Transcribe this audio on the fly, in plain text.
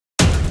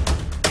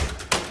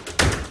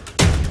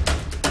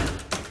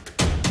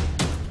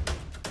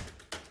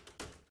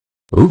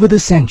Over the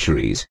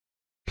centuries,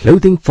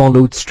 clothing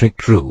followed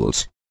strict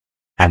rules,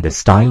 and the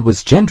style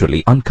was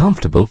generally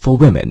uncomfortable for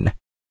women.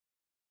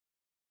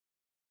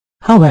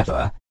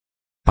 However,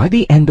 by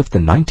the end of the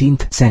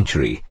 19th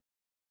century,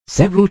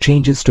 several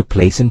changes took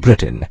place in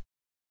Britain.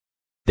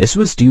 This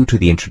was due to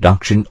the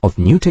introduction of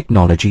new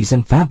technologies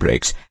and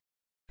fabrics,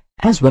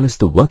 as well as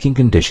the working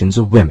conditions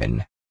of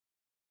women.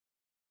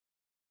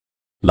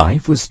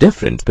 Life was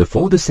different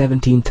before the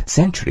 17th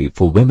century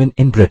for women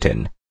in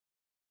Britain.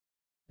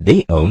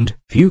 They owned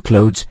few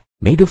clothes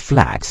made of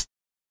flax,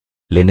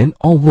 linen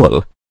or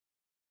wool,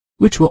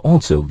 which were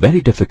also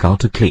very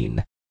difficult to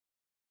clean.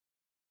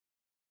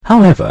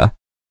 However,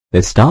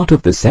 the start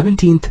of the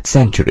 17th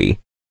century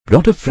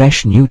brought a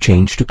fresh new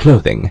change to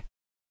clothing.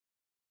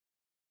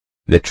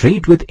 The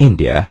trade with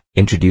India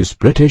introduced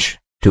British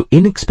to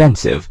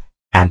inexpensive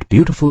and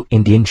beautiful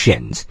Indian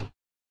shins,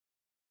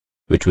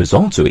 which was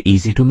also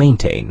easy to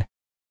maintain.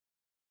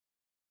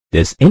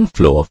 This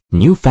inflow of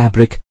new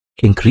fabric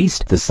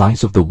increased the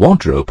size of the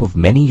wardrobe of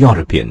many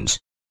Europeans.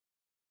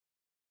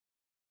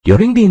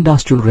 During the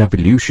Industrial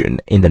Revolution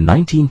in the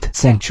 19th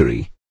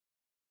century,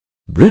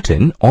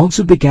 Britain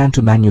also began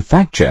to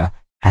manufacture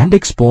and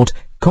export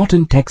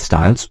cotton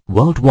textiles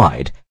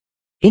worldwide,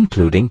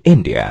 including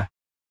India.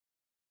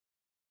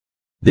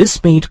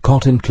 This made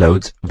cotton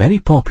clothes very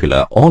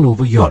popular all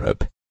over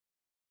Europe.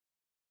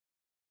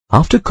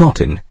 After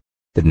cotton,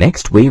 the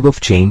next wave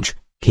of change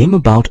came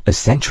about a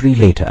century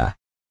later.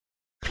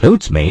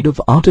 Clothes made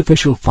of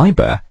artificial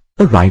fiber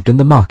arrived in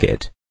the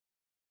market.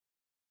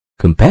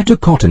 Compared to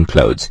cotton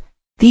clothes,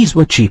 these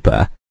were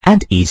cheaper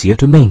and easier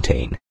to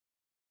maintain.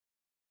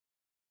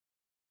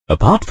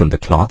 Apart from the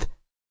cloth,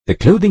 the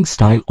clothing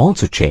style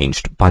also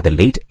changed by the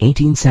late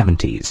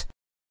 1870s.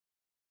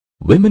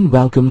 Women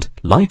welcomed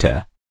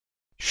lighter,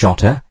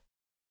 shorter,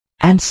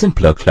 and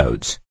simpler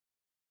clothes.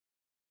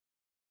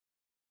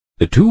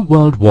 The two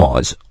world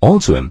wars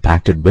also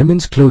impacted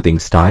women's clothing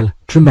style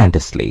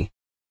tremendously.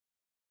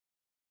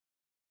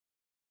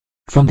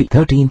 From the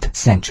 13th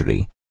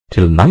century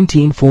till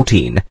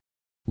 1914,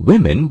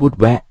 women would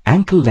wear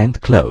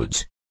ankle-length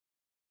clothes.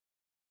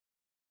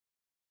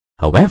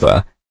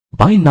 However,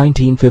 by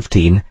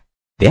 1915,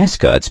 their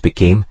skirts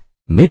became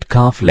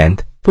mid-calf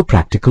length for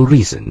practical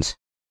reasons.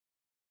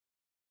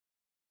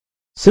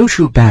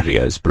 Social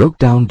barriers broke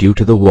down due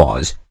to the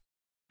wars,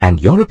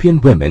 and European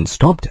women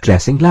stopped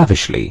dressing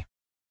lavishly.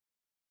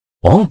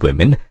 All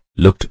women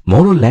looked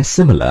more or less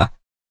similar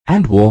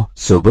and wore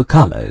sober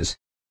colors.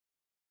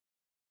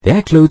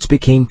 Their clothes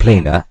became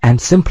plainer and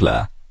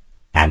simpler,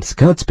 and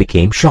skirts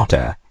became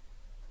shorter.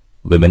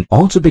 Women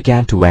also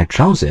began to wear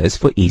trousers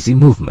for easy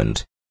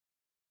movement.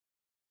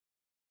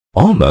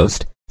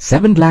 Almost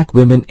 7 lakh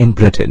women in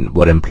Britain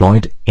were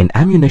employed in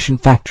ammunition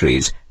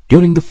factories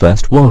during the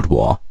First World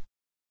War.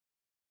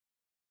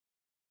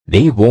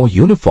 They wore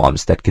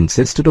uniforms that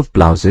consisted of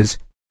blouses,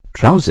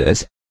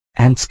 trousers,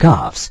 and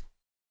scarves,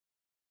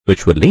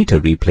 which were later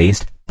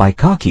replaced by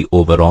khaki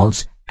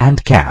overalls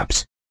and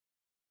caps.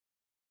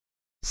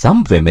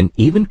 Some women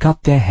even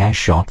cut their hair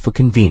short for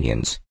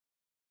convenience.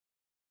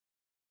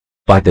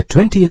 By the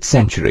 20th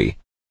century,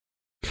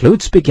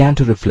 clothes began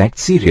to reflect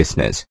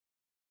seriousness.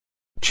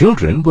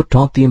 Children were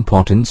taught the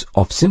importance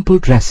of simple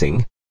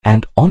dressing,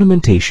 and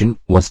ornamentation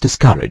was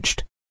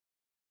discouraged.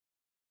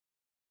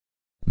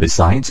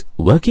 Besides,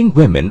 working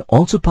women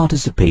also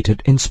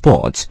participated in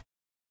sports,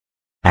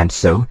 and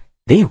so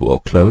they wore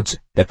clothes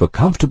that were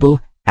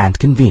comfortable and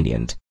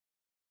convenient.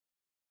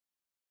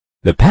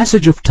 The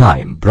passage of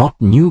time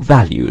brought new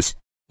values,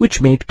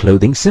 which made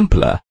clothing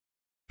simpler,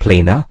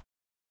 plainer,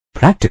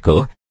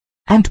 practical,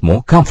 and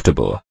more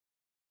comfortable.